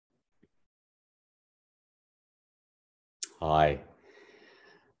Hi,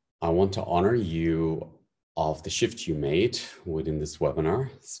 I want to honor you of the shift you made within this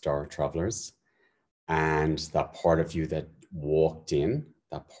webinar, Star Travelers, and that part of you that walked in,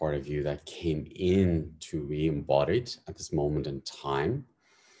 that part of you that came in to be embodied at this moment in time.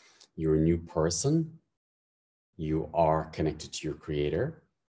 You're a new person. You are connected to your creator.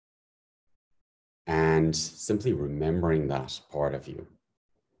 And simply remembering that part of you.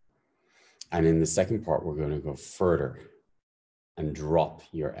 And in the second part, we're going to go further and drop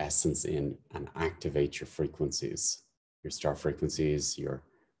your essence in and activate your frequencies, your star frequencies, your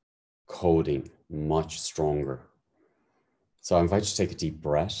coding much stronger. So I invite you to take a deep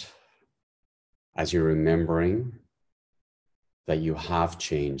breath as you're remembering that you have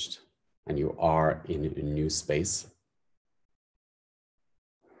changed and you are in a new space.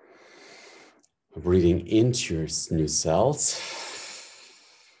 Breathing into your new cells.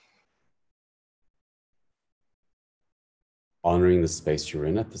 Honoring the space you're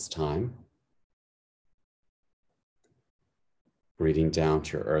in at this time. Breathing down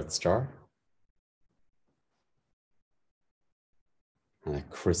to your Earth star. And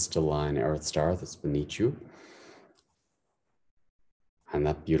that crystalline Earth star that's beneath you. And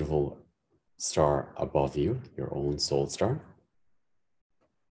that beautiful star above you, your own soul star.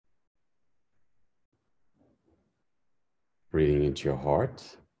 Breathing into your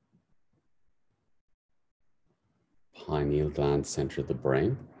heart. Pineal gland, center of the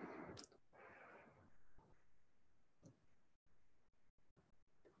brain.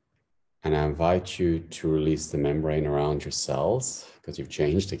 And I invite you to release the membrane around your cells because you've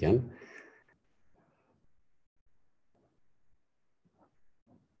changed again.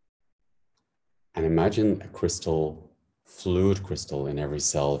 And imagine a crystal, fluid crystal in every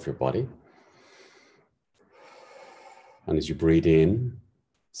cell of your body. And as you breathe in,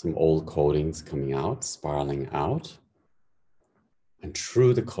 some old codings coming out, spiraling out. And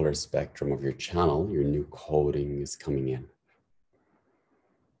through the color spectrum of your channel, your new coding is coming in.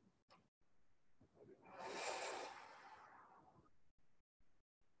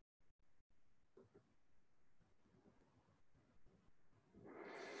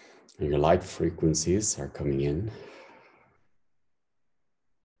 And your light frequencies are coming in.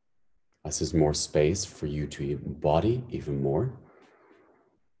 As there's more space for you to embody even more.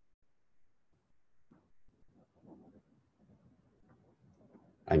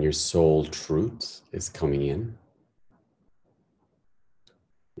 And your soul truth is coming in.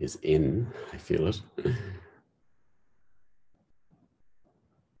 Is in, I feel it.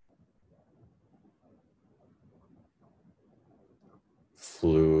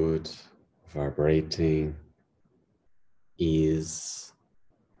 Fluid, vibrating, ease.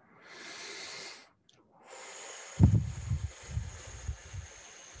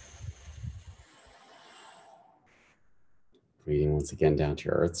 Breathing once again down to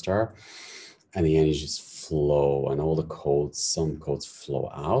your Earth star. And the energies flow, and all the codes, some codes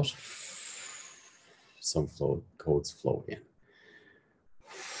flow out, some codes flow in.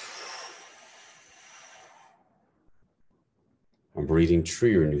 I'm breathing through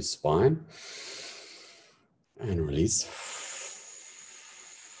your new spine and release.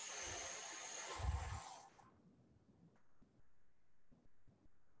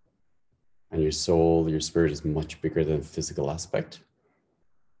 And your soul, your spirit is much bigger than the physical aspect.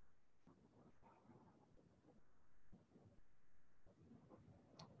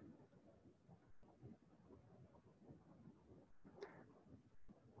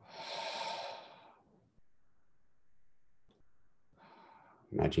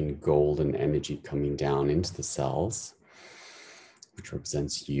 Imagine golden energy coming down into the cells, which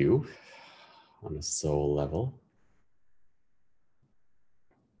represents you on a soul level.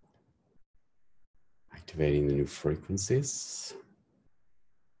 Activating the new frequencies.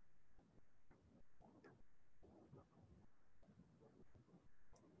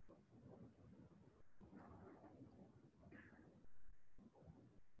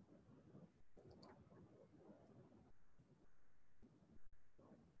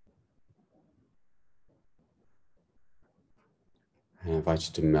 And I invite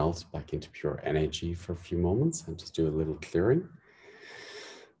you to melt back into pure energy for a few moments and just do a little clearing.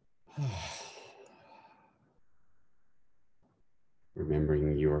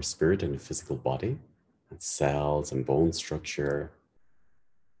 Remembering your spirit and a physical body, and cells and bone structure.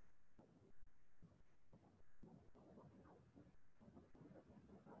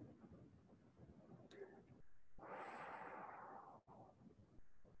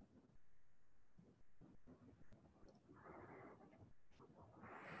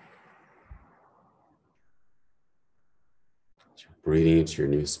 Breathing into your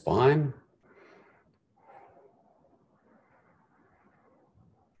new spine.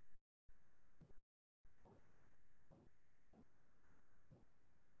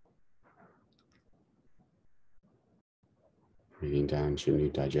 Breathing down to new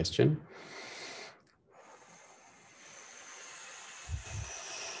digestion.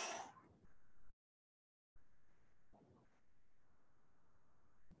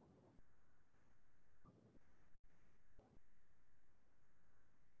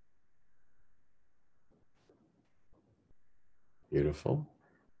 Beautiful.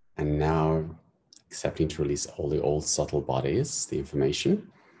 And now accepting to release all the old subtle bodies, the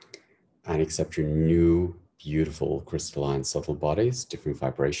information, and accept your new, beautiful crystalline subtle bodies, different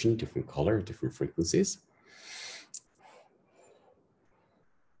vibration, different color, different frequencies.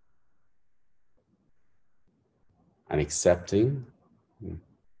 And accepting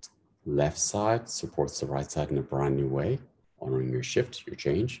left side supports the right side in a brand new way, honoring your shift, your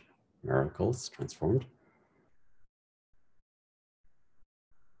change, miracles, transformed.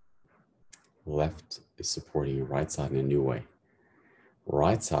 Left is supporting your right side in a new way.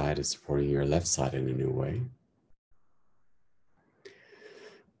 Right side is supporting your left side in a new way.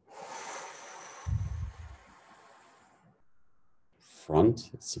 Front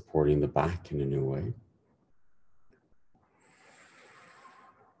is supporting the back in a new way.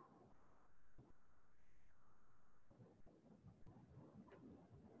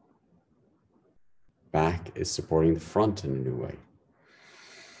 Back is supporting the front in a new way.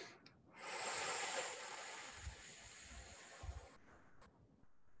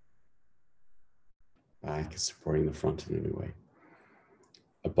 Back is supporting the front in a new way.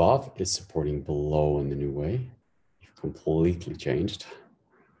 Above is supporting below in the new way. You've completely changed.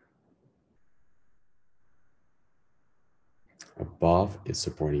 Above is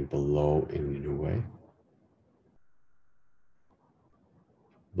supporting below in a new way.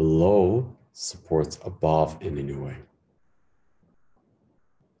 Below supports above in a new way.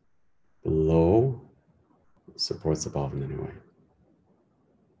 Below supports above in a new way.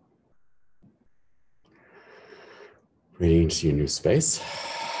 Breathing into your new space.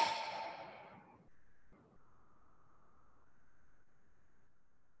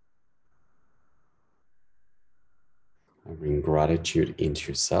 And bring gratitude into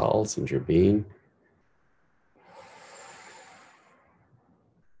your cells and your being.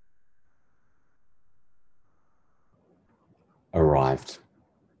 Arrived.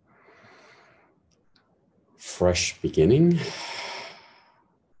 Fresh beginning.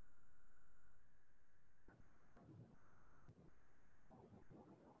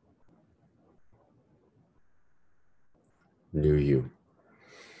 New you.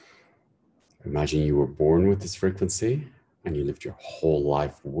 Imagine you were born with this frequency and you lived your whole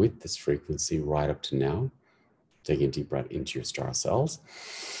life with this frequency right up to now. Taking a deep breath into your star cells.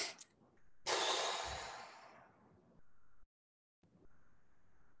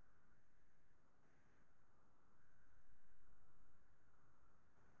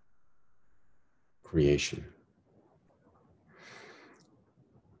 Creation.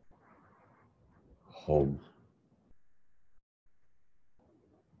 Home.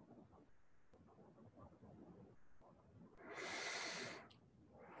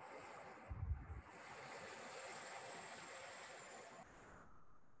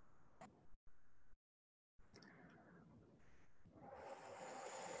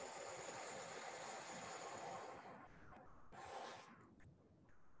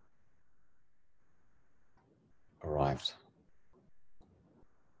 Arrived.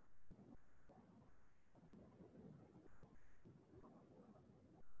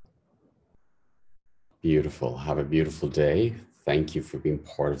 Beautiful. Have a beautiful day. Thank you for being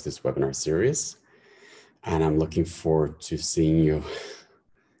part of this webinar series. And I'm looking forward to seeing you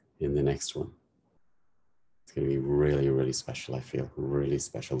in the next one. It's going to be really, really special, I feel. Really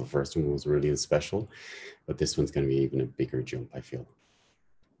special. The first one was really special, but this one's going to be even a bigger jump, I feel.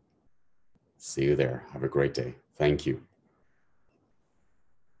 See you there. Have a great day. Thank you.